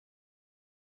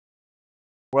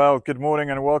Well, good morning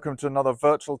and welcome to another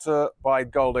virtual tour by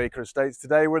Goldacre Estates.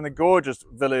 Today we're in the gorgeous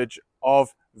village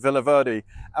of Villaverde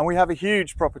and we have a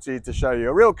huge property to show you.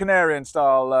 A real Canarian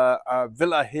style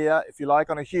villa here, if you like,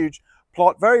 on a huge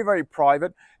plot, very, very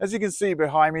private. As you can see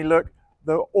behind me, look,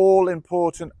 the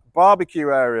all-important barbecue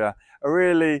area, a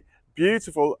really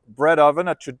beautiful bread oven,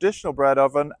 a traditional bread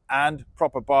oven and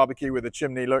proper barbecue with a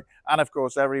chimney look, and of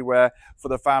course everywhere for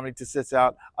the family to sit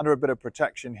out under a bit of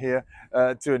protection here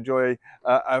to enjoy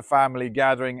a family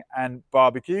gathering and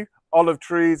barbecue. Olive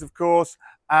trees, of course,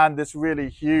 and this really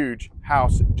huge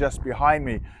house just behind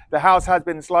me. The house has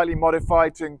been slightly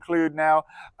modified to include now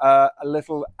a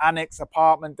little annex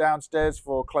apartment downstairs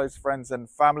for close friends and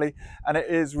family, and it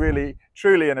is really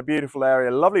truly in a beautiful area.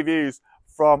 Lovely views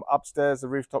from upstairs, the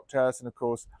rooftop terrace, and of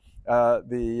course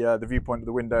the viewpoint of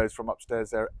the windows from upstairs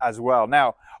there as well.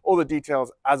 Now, all the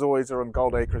details, as always, are on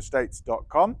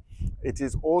goldacreestates.com. It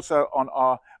is also on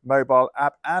our mobile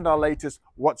app and our latest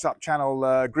WhatsApp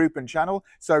channel group and channel.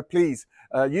 So please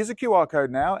use a QR code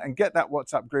now and get that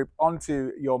WhatsApp group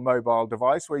onto your mobile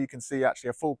device, where you can see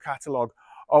actually a full catalogue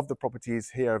of the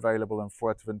properties here available in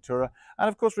Fuerteventura, and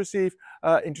of course receive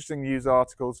interesting news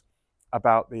articles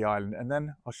about the island. And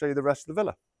then I'll show you the rest of the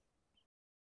villa.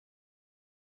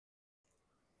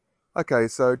 Okay,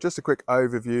 so just a quick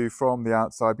overview from the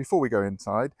outside before we go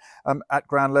inside. At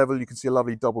ground level, you can see a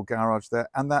lovely double garage there,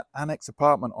 and that annex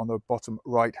apartment on the bottom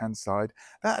right-hand side,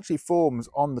 that actually forms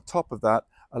on the top of that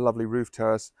a lovely roof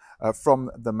terrace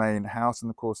from the main house, and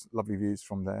of course, lovely views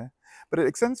from there. But it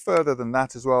extends further than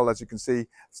that as well. As you can see,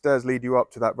 stairs lead you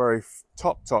up to that very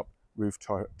top roof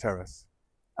terrace.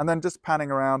 And then just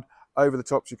panning around over the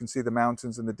tops, you can see the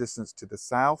mountains in the distance to the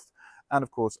south, and of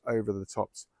course, over the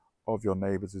tops of your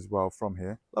neighbours as well from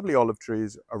here. Lovely olive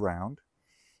trees around.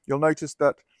 You'll notice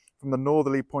that from the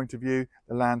northerly point of view,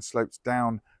 the land slopes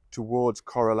down towards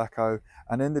Goldacre,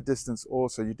 and in the distance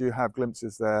also you do have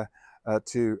glimpses there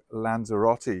to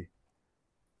Lanzarote,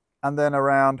 and then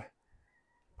around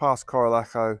past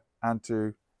Goldacre and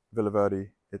to Villaverde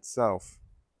itself.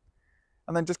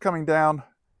 And then just coming down,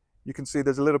 you can see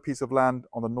there's a little piece of land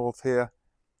on the north here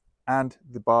and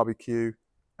the barbecue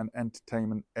and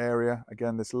entertainment area.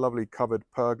 Again, this lovely covered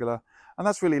pergola, and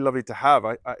that's really lovely to have.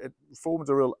 It forms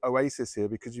a real oasis here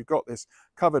because you've got this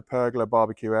covered pergola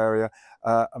barbecue area,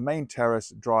 a main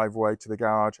terrace driveway to the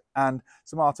garage, and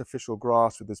some artificial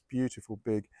grass with this beautiful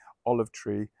big olive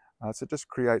tree. So it just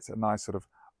creates a nice sort of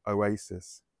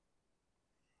oasis.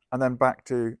 And then back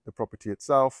to the property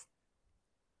itself,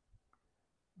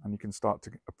 and you can start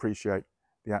to appreciate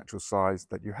the actual size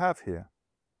that you have here.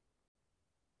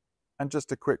 And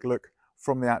just a quick look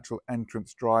from the actual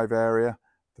entrance drive area,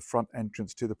 the front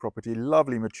entrance to the property.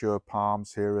 Lovely mature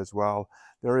palms here as well.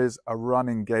 There is a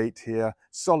running gate here,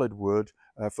 solid wood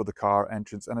for the car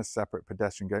entrance, and a separate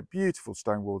pedestrian gate. Beautiful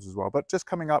stone walls as well. But just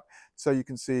coming up so you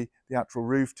can see the actual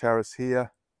roof terrace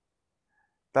here.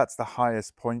 That's the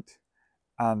highest point,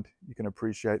 and you can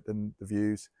appreciate the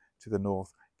views to the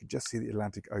north. You can just see the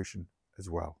Atlantic Ocean as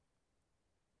well.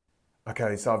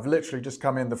 Okay, so I've literally just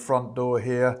come in the front door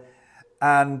here,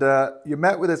 and you're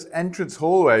met with this entrance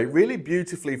hallway, really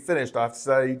beautifully finished, I have to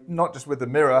say, not just with the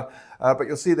mirror, but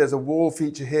you'll see there's a wall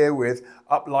feature here with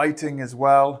uplighting as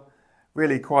well.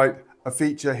 Really quite a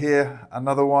feature here,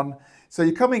 another one. So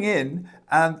you're coming in,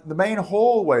 and the main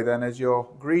hallway then, as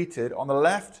you're greeted, on the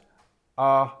left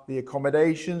are the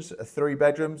accommodations, 3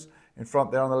 bedrooms. In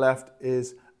front there on the left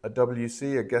is a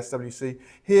WC, a guest WC.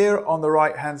 Here on the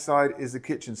right hand side is the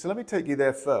kitchen. So let me take you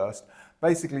there first.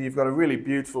 Basically, you've got a really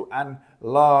beautiful and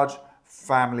large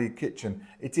family kitchen.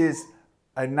 It is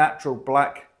a natural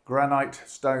black granite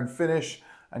stone finish,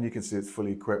 and you can see it's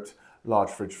fully equipped. Large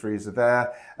fridge freezer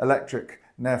there, electric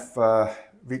Nef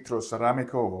vitro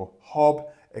ceramico or hob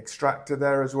extractor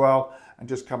there as well. And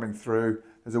just coming through,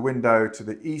 there's a window to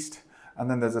the east, and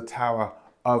then there's a tower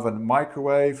oven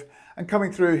microwave. And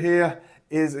coming through here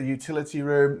is a utility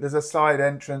room. There's a side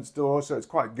entrance door, so it's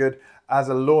quite good as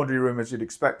a laundry room, as you'd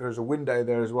expect. There's a window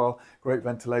there as well, great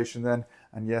ventilation then.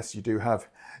 And yes, you do have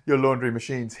your laundry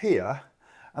machines here.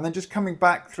 And then just coming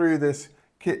back through this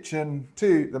kitchen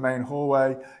to the main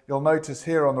hallway, you'll notice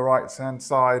here on the right hand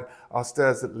side are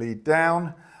stairs that lead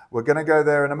down. We're going to go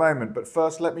there in a moment, but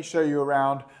first let me show you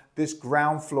around this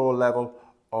ground floor level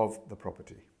of the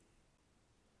property.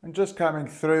 And just coming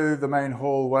through the main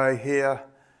hallway here,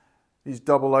 these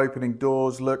double opening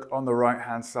doors, look, on the right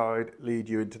hand side, lead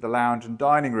you into the lounge and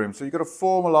dining room. So you've got a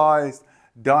formalized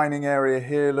dining area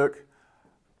here, look,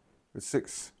 with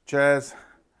 6 chairs.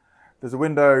 There's a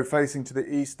window facing to the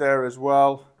east there as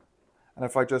well. And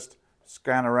if I just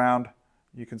scan around,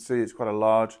 you can see it's quite a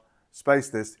large space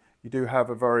this. You do have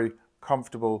a very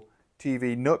comfortable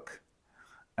TV nook.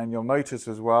 And you'll notice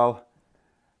as well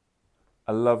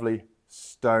a lovely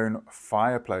stone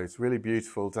fireplace. Really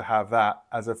beautiful to have that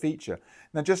as a feature.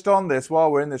 Now just on this,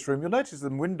 while we're in this room, you'll notice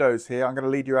some windows here. I'm going to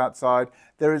lead you outside.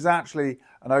 There is actually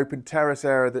an open terrace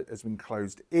area that has been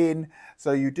closed in.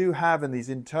 So you do have in these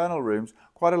internal rooms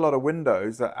quite a lot of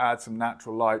windows that add some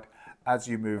natural light as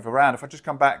you move around. If I just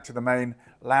come back to the main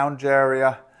lounge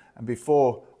area, and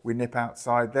before we nip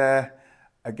outside there,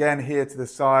 again here to the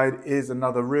side is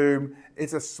another room.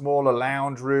 It's a smaller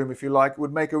lounge room, if you like. It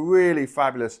would make a really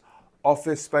fabulous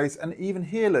office space. And even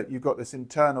here, look, you've got this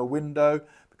internal window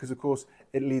because of course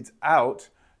it leads out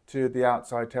to the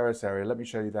outside terrace area. Let me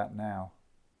show you that now.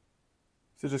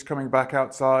 So just coming back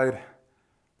outside,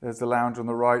 there's the lounge on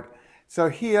the right. So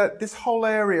here, this whole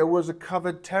area was a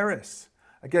covered terrace.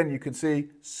 Again, you can see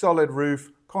solid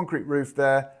roof, concrete roof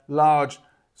there, large,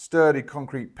 sturdy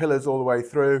concrete pillars all the way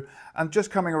through. And just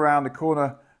coming around the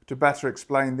corner to better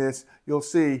explain this, you'll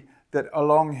see that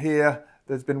along here,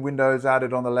 there's been windows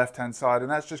added on the left-hand side,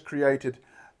 and that's just created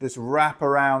this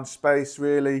wrap-around space,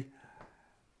 really.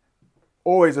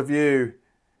 Always a view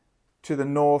to the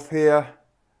north here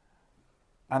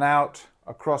and out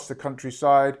across the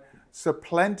countryside. So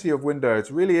plenty of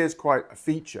windows. Really is quite a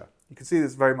feature. You can see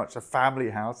this is very much a family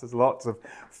house. There's lots of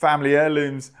family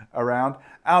heirlooms around.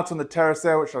 Out on the terrace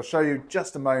there, which I'll show you in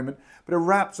just a moment, but it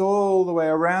wraps all the way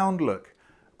around, look.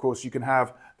 Of course, you can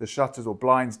have the shutters or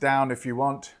blinds down if you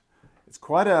want. It's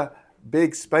quite a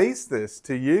big space, this,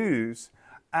 to use.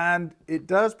 And it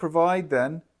does provide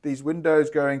then these windows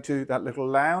going to that little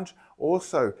lounge,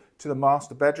 also to the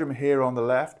master bedroom here on the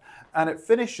left. And it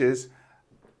finishes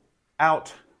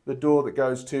out the door that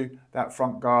goes to that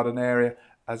front garden area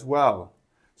as well.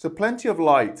 So plenty of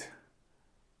light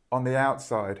on the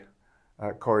outside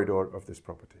corridor of this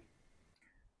property.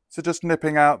 So just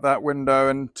nipping out that window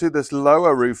and to this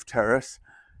lower roof terrace,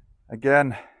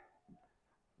 again,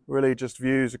 really just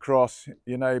views across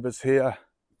your neighbours here.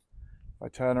 If I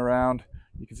turn around,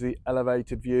 you can see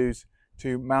elevated views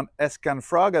to Mount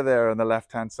Escanfraga there on the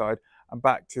left-hand side and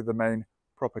back to the main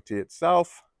property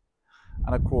itself.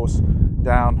 And of course,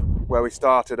 down where we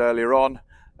started earlier on,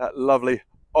 that lovely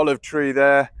olive tree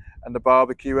there and the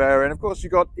barbecue area. And of course,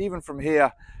 you've got, even from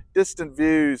here, distant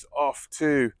views off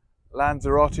to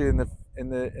Lanzarote in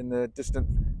the distant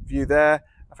view there.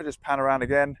 If I just pan around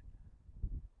again,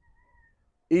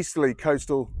 easterly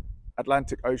coastal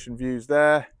Atlantic Ocean views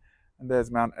there, and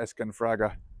there's Mount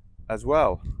Escanfraga as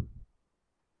well.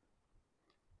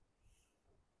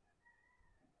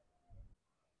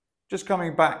 Just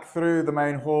coming back through the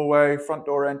main hallway, front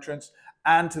door entrance,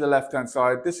 and to the left-hand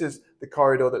side, this is the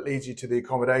corridor that leads you to the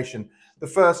accommodation. The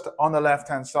first on the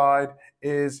left-hand side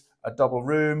is a double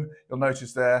room. You'll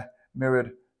notice there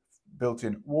mirrored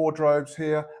built-in wardrobes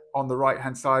here. On the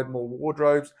right-hand side, more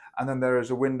wardrobes, and then there is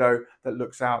a window that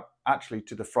looks out actually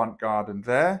to the front garden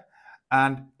there.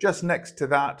 And just next to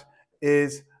that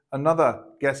is another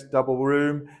guest double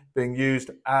room being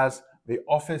used as the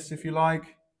office, if you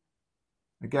like.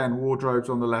 Again, wardrobes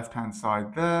on the left-hand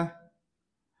side there.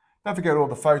 Don't forget, all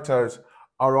the photos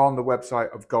are on the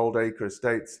website of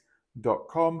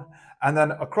goldacreestates.com. And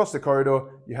then across the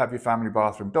corridor, you have your family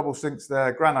bathroom. Double sinks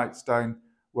there, granite stone,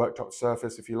 worktop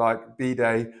surface, if you like,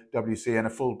 bidet, WC, and a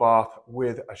full bath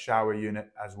with a shower unit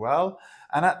as well.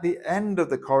 And at the end of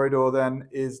the corridor then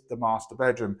is the master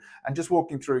bedroom. And just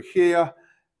walking through here,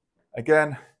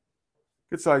 again,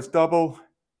 good size double,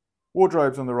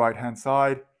 wardrobes on the right-hand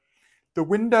side. The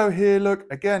window here, look,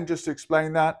 again, just to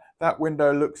explain that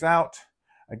window looks out.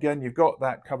 Again, you've got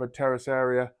that covered terrace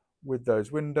area with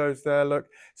those windows there, look.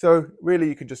 So really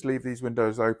you can just leave these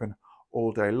windows open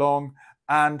all day long.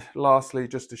 And lastly,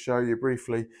 just to show you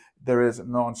briefly, there is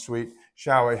an ensuite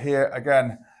shower here.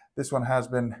 Again, this one has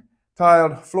been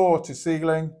tiled floor to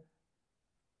ceiling.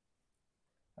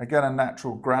 Again, a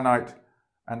natural granite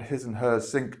and his and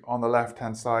hers sink on the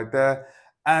left-hand side there.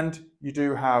 And you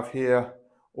do have here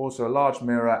also a large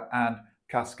mirror and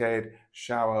cascade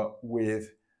shower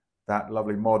with that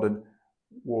lovely modern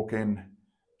walk-in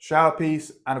shower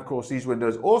piece. And of course, these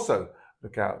windows also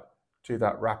look out to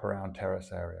that wraparound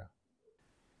terrace area.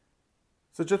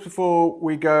 So just before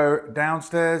we go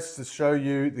downstairs to show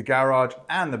you the garage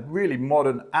and the really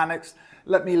modern annex,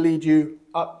 let me lead you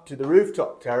up to the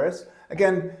rooftop terrace.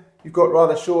 Again, you've got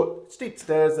rather short, steep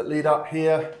stairs that lead up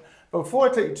here. But before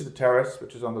I take you to the terrace,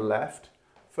 which is on the left,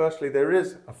 firstly, there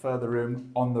is a further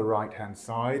room on the right-hand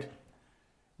side.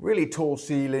 Really tall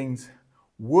ceilings,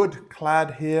 wood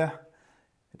clad here.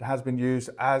 It has been used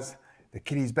as the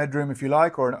kiddies' bedroom, if you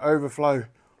like, or an overflow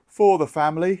for the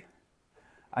family.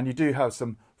 And you do have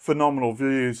some phenomenal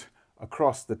views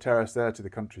across the terrace there to the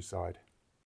countryside.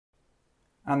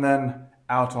 And then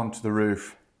out onto the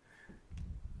roof.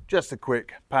 Just a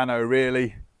quick pano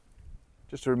really,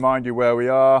 just to remind you where we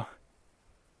are.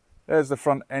 There's the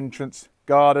front entrance,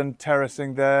 garden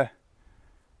terracing there.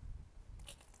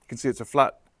 You can see it's a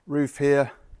flat roof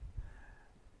here.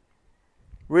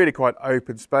 Really quite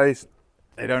open space.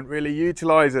 They don't really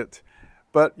utilise it,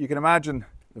 but you can imagine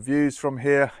the views from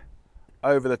here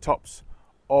over the tops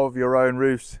of your own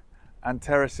roofs and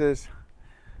terraces,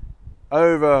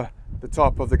 over the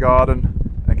top of the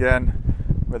garden, again,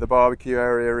 where the barbecue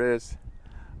area is,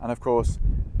 and of course,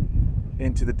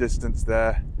 into the distance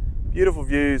there. Beautiful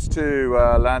views to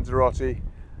Lanzarote.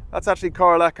 That's actually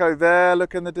Goldacre there,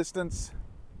 look in the distance.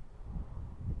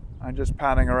 And just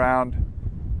panning around,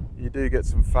 you do get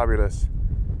some fabulous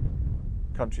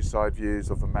countryside views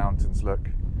of the mountains, look,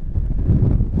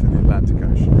 to the Atlantic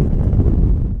Ocean.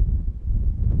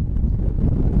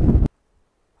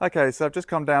 Okay, so I've just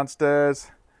come downstairs.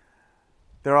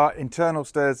 There are internal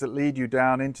stairs that lead you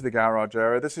down into the garage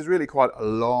area. This is really quite a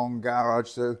long garage,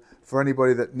 so for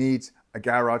anybody that needs a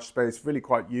garage space, really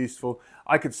quite useful.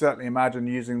 I could certainly imagine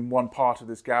using one part of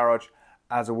this garage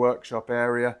as a workshop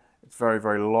area. It's very,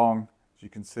 very long, as you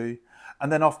can see.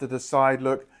 And then off to the side,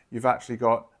 look, you've actually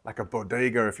got like a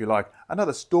bodega, if you like.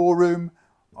 Another storeroom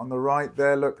on the right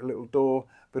there, look, a little door,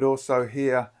 but also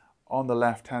here on the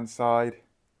left-hand side,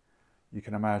 you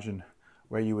can imagine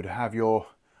where you would have your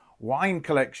wine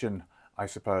collection, I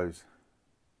suppose.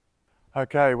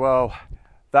 Okay, well,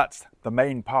 that's the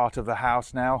main part of the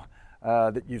house now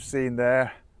that you've seen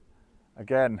there.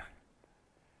 Again,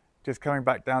 just coming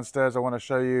back downstairs, I want to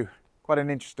show you quite an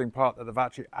interesting part that they've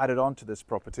actually added on to this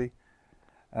property.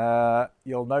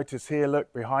 You'll notice here,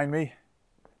 look behind me,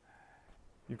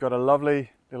 you've got a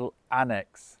lovely little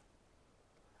annex.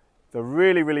 It's a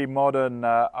really, really modern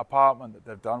apartment that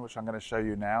they've done, which I'm going to show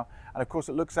you now. And of course,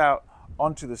 it looks out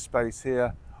onto the space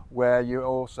here where you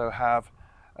also have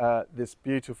this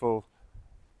beautiful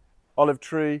olive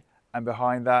tree, and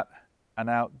behind that an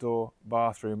outdoor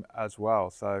bathroom as well.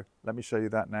 So let me show you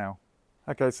that now.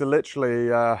 Okay, so literally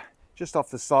just off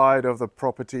the side of the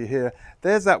property here,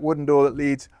 there's that wooden door that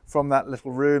leads from that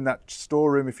little room, that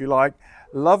storeroom if you like.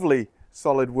 Lovely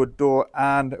solid wood door,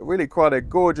 and really quite a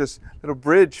gorgeous little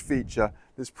bridge feature,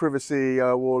 this privacy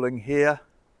walling here.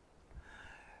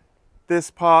 This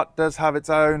part does have its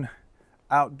own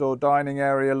outdoor dining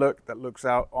area, look, that looks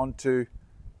out onto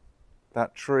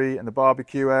that tree and the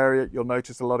barbecue area. You'll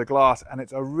notice a lot of glass, and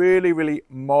it's a really, really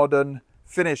modern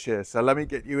finish here. So let me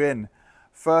get you in.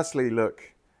 Firstly,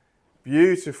 look,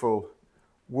 beautiful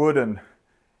wooden,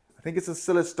 I think it's a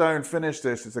silestone finish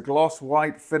this. It's a gloss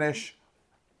white finish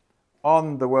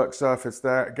on the work surface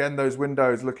there. Again, those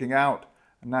windows looking out,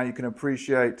 and now you can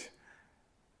appreciate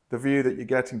the view that you're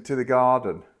getting to the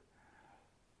garden.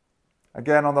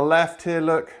 Again, on the left here,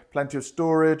 look, plenty of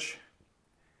storage.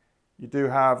 You do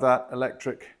have that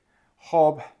electric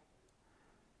hob,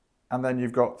 and then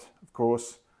you've got, of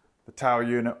course, the tower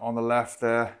unit on the left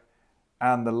there,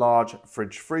 and the large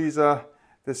fridge freezer.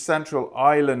 This central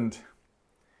island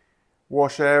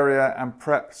wash area and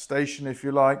prep station, if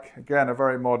you like. Again, a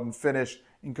very modern finish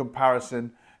in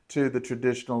comparison to the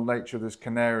traditional nature of this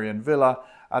Canarian villa.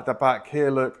 At the back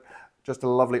here, look, just a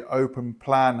lovely open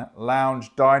plan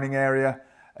lounge dining area.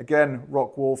 Again,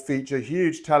 rock wall feature,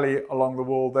 huge telly along the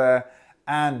wall there.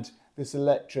 And this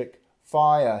electric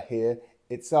fire here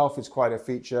itself is quite a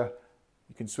feature.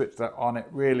 You can switch that on. It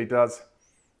really does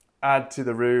add to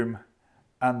the room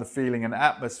and the feeling and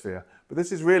atmosphere. But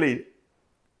this is really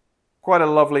quite a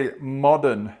lovely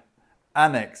modern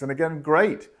annex, and again,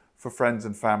 great for friends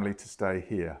and family to stay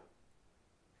here.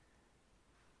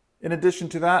 In addition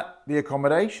to that, the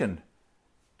accommodation.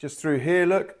 Just through here,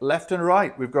 look, left and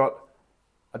right, we've got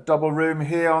a double room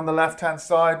here on the left-hand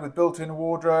side with built-in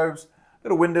wardrobes,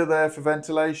 little window there for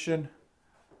ventilation.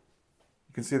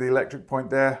 You can see the electric point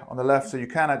there on the left, so you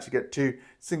can actually get two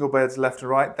single beds left and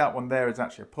right. That one there is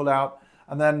actually a pull-out.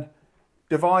 And then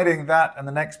dividing that and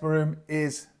the next room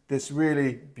is this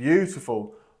really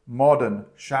beautiful modern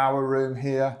shower room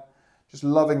here. Just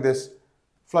loving this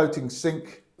floating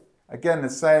sink. Again, the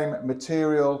same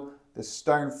material, the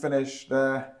stone finish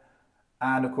there,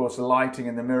 and of course the lighting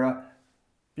in the mirror.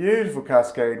 Beautiful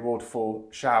cascade waterfall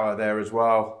shower there as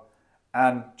well.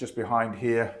 And just behind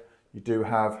here, you do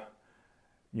have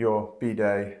your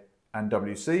bidet and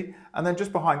WC. And then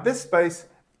just behind this space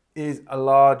is a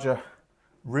larger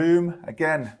room.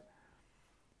 Again,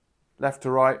 left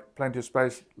to right, plenty of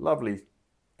space, lovely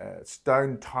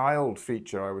stone tiled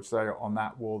feature, I would say, on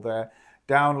that wall there.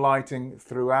 down lighting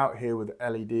throughout here with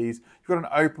LEDs. You've got an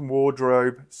open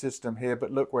wardrobe system here, but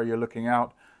look where you're looking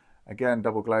out. Again,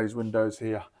 double glazed windows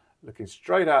here, looking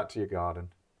straight out to your garden.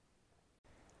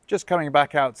 Just coming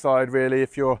back outside really,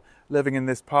 if you're living in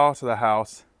this part of the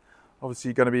house, obviously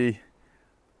you're going to be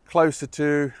closer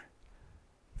to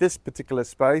this particular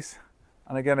space.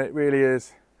 And again, it really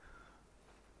is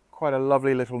quite a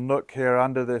lovely little nook here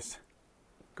under this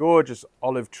gorgeous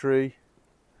olive tree.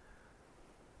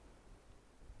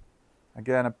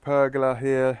 Again, a pergola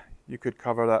here, you could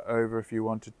cover that over if you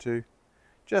wanted to.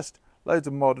 Just loads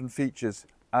of modern features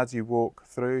as you walk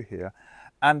through here.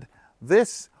 And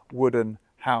this wooden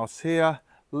house here,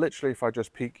 literally if I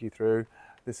just peek you through,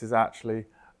 this is actually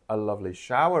a lovely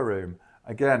shower room.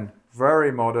 Again,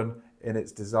 very modern in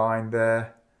its design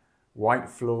there. White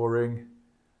flooring,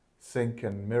 sink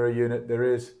and mirror unit. There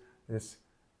is this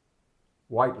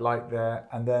white light there,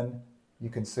 and then you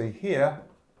can see here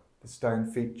the stone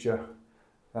feature.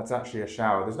 That's actually a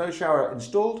shower. There's no shower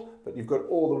installed, but you've got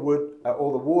all the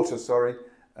water,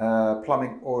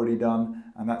 plumbing already done,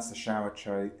 and that's the shower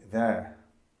tray there.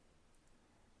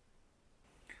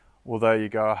 Well, there you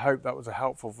go. I hope that was a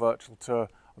helpful virtual tour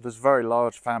of this very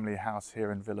large family house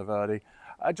here in Villaverde.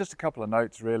 Just a couple of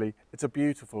notes really. It's a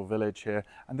beautiful village here,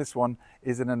 and this one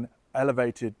is in an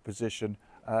elevated position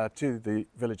to the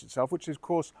village itself, which is of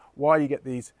course why you get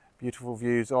these beautiful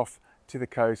views off to the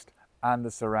coast and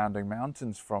the surrounding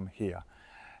mountains from here.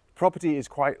 Property is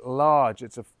quite large.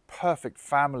 It's a perfect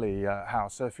family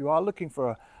house. So if you are looking for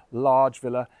a large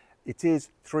villa, it is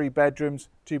 3 bedrooms,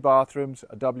 2 bathrooms,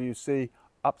 a WC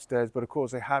upstairs, but of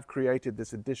course they have created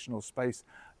this additional space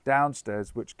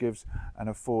downstairs which gives and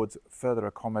affords further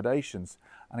accommodations.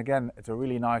 And again, it's a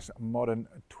really nice modern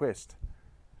twist.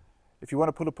 If you want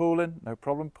to put a pool in, no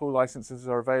problem. Pool licenses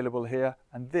are available here,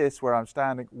 and this, where I'm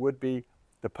standing, would be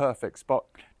the perfect spot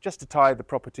just to tie the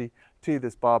property to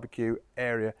this barbecue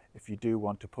area if you do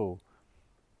want to pool.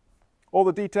 All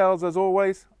the details, as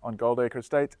always, on Goldacre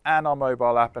Estates and our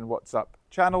mobile app and WhatsApp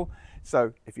channel.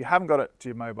 So if you haven't got it to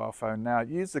your mobile phone now,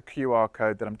 use the QR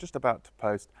code that I'm just about to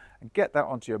post and get that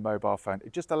onto your mobile phone.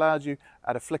 It just allows you,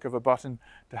 at a flick of a button,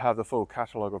 to have the full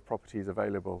catalogue of properties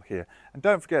available here. And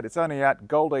don't forget, it's only at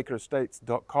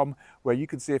goldacreestates.com where you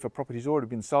can see if a property's already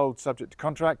been sold subject to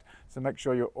contract. So make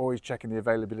sure you're always checking the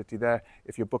availability there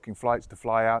if you're booking flights to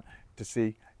fly out to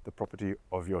see the property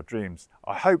of your dreams.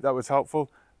 I hope that was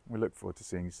helpful. We look forward to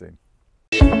seeing you soon.